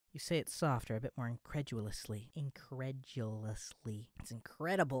You say it softer, a bit more incredulously. Incredulously. It's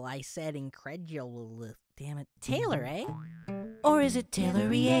incredible. I said incredulous. Damn it. Taylor, eh? Or is it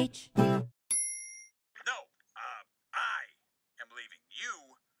Taylory H? No, I am leaving.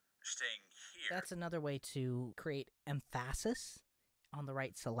 You are staying here. That's another way to create emphasis on the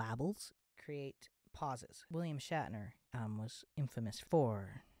right syllables. Create pauses. William Shatner was infamous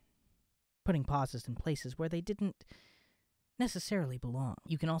for putting pauses in places where they didn't necessarily belong.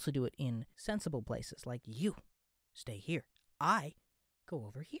 You can also do it in sensible places, like you stay here. I go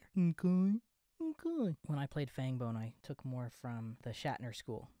over here. Okay. When I played Fangbone, I took more from the Shatner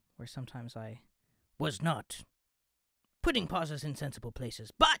school, where sometimes I was not putting pauses in sensible places,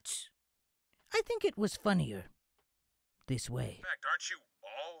 but I think it was funnier this way. In fact, aren't you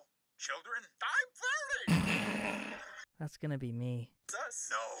all children? I'm 30! That's gonna be me. Us?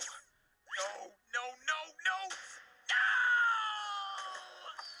 No.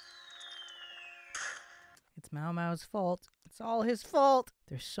 It's Mao Mao's fault. It's all his fault.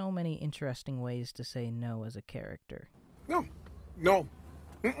 There's so many interesting ways to say no as a character. No.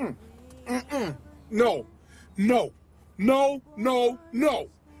 Mm-mm. No.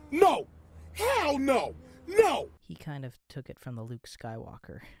 Hell no. No. He kind of took it from the Luke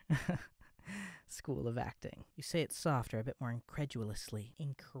Skywalker school of acting. You say it softer, a bit more incredulously.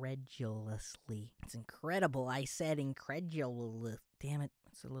 Incredulously. It's incredible. I said incredulous. Damn it.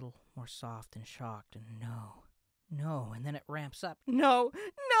 It's a little more soft and shocked and no, and then it ramps up. No!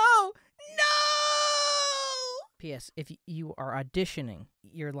 P.S. If you are auditioning,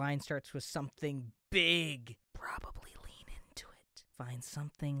 your line starts with something big. Probably lean into it. Find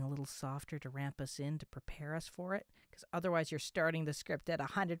something a little softer to ramp us in, to prepare us for it, because otherwise you're starting the script at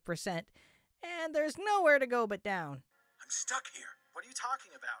 100%, and there's nowhere to go but down. I'm stuck here. What are you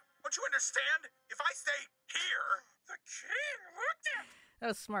talking about? Don't you understand? If I stay here, the king looked at me. That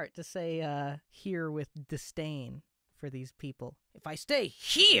was smart to say here with disdain for these people. If I stay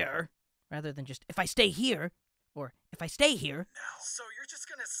here, rather than just if I stay here, or if I stay here. Now, so you're just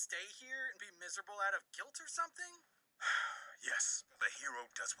gonna stay here and be miserable out of guilt or something? Yes, the hero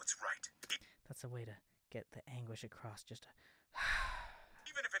does what's right. That's a way to get the anguish across, just a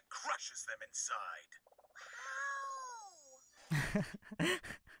Even if it crushes them inside.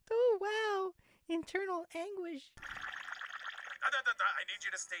 Oh, wow. Internal anguish. I need you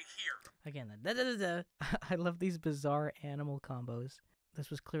to stay here. Again, the I love these bizarre animal combos.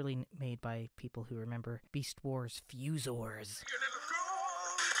 This was clearly made by people who remember Beast Wars Fusors. You're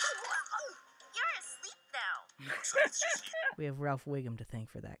asleep now. So it's just you. We have Ralph Wiggum to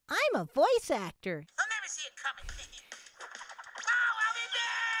thank for that. I'm a voice actor. I'll never see it coming. I'll be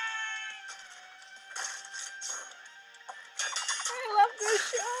back! I love this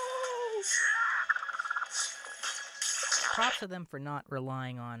show! Props to them for not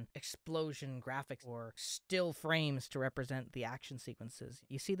relying on explosion graphics or still frames to represent the action sequences.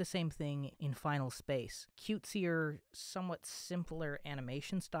 You see the same thing in Final Space. Cutesier, somewhat simpler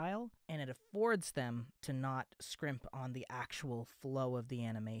animation style, and it affords them to not scrimp on the actual flow of the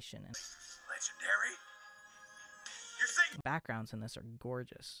animation. And Legendary? You're saying backgrounds in this are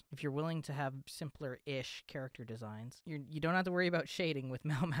gorgeous. If you're willing to have simpler-ish character designs, you don't have to worry about shading with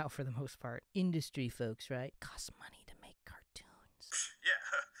Mao Mao for the most part. Industry folks, right? Costs money to make cartoons. Yeah,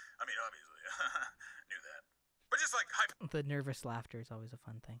 I mean, obviously, knew that. But just like The nervous laughter is always a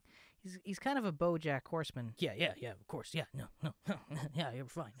fun thing. He's kind of a BoJack Horseman. Yeah, of course, yeah, no, yeah, you're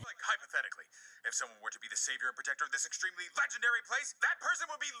fine. like hypothetically, if someone were to be the savior and protector of this extremely legendary place, that person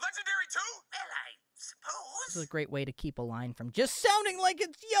would be legendary too? Well, I This suppose. is a great way to keep a line from just sounding like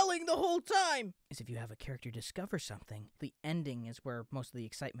it's yelling the whole time. Is if you have a character discover something, the ending is where most of the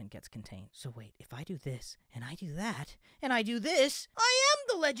excitement gets contained. So wait, if I do this, and I do that, and I do this, I am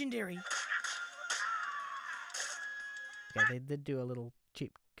the legendary. Yeah, they did do a little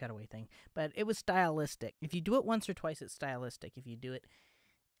cheap cutaway thing, but it was stylistic. If you do it once or twice, it's stylistic. If you do it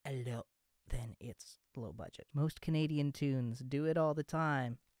a lot, then it's low budget. Most Canadian tunes do it all the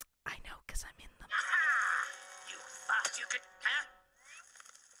time. I know, because I'm in them. You thought you could, huh?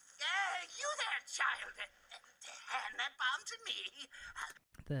 You there, child. Hand that bomb to me.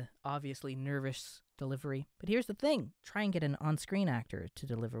 The obviously nervous delivery. But here's the thing. Try and get an on-screen actor to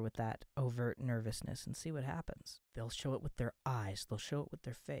deliver with that overt nervousness and see what happens. They'll show it with their eyes. They'll show it with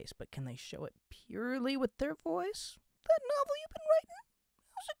their face. But can they show it purely with their voice? That novel you've been writing?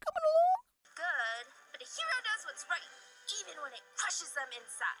 How's it coming along? Good, but a hero does what's right, even when it crushes them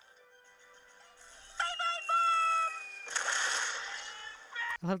inside. Bye-bye, Mom!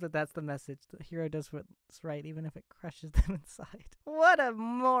 I love that that's the message. The hero does what's right even if it crushes them inside. What a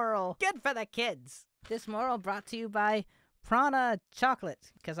moral. Good for the kids. This moral brought to you by Prana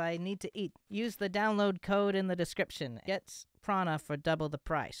chocolate, because I need to eat. Use the download code in the description. Get Prana for double the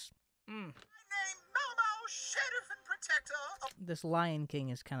price. My name, Mao Mao, Sheriff and Protector of... This Lion King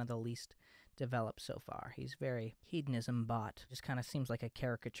is kind of the least developed so far. He's very hedonism bot. Just kind of seems like a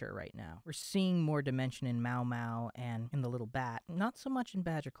caricature right now. We're seeing more dimension in Mao Mao and in the little bat. Not so much in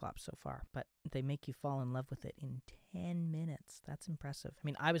Badger Clop so far, but they make you fall in love with it in 10 minutes. That's impressive. I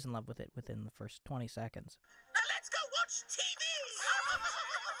mean, I was in love with it within the first 20 seconds. Now let's go watch TV!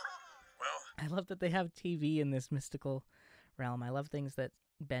 Well, I love that they have TV in this mystical realm. I love things that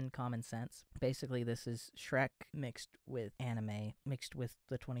bend common sense. Basically, this is Shrek mixed with anime, mixed with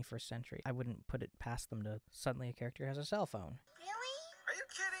the 21st century. I wouldn't put it past them to suddenly a character has a cell phone. Really? are you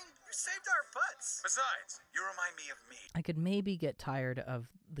kidding? You saved our butts. Besides, you remind me of me. I could maybe get tired of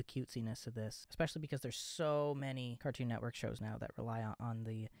the cutesiness of this, especially because there's so many Cartoon Network shows now that rely on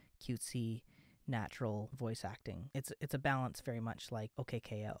the cutesy natural voice acting. It's a balance very much like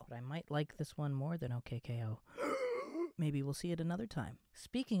OKKO, but I might like this one more than OKKO. Maybe we'll see it another time.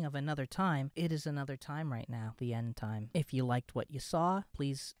 Speaking of another time, it is another time right now, the end time. If you liked what you saw,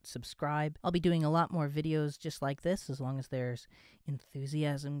 please subscribe. I'll be doing a lot more videos just like this, as long as there's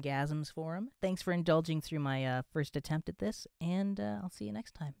enthusiasm-gasms for them. Thanks for indulging through my first attempt at this, and I'll see you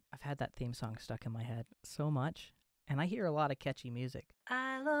next time. I've had that theme song stuck in my head so much, and I hear a lot of catchy music.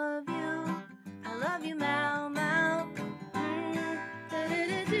 I love you, Mao Mao.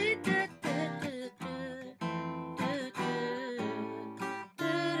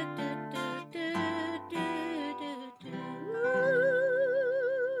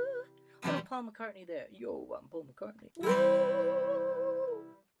 Paul McCartney there. Yo, I'm Paul McCartney.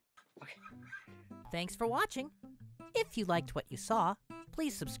 Okay. Thanks for watching. If you liked what you saw,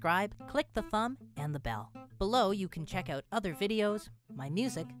 please subscribe, click the thumb, and the bell. Below, you can check out other videos, my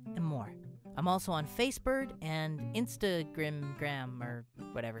music, and more. I'm also on Facebook and Instagram or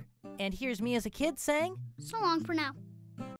whatever. And here's me as a kid saying, So long for now.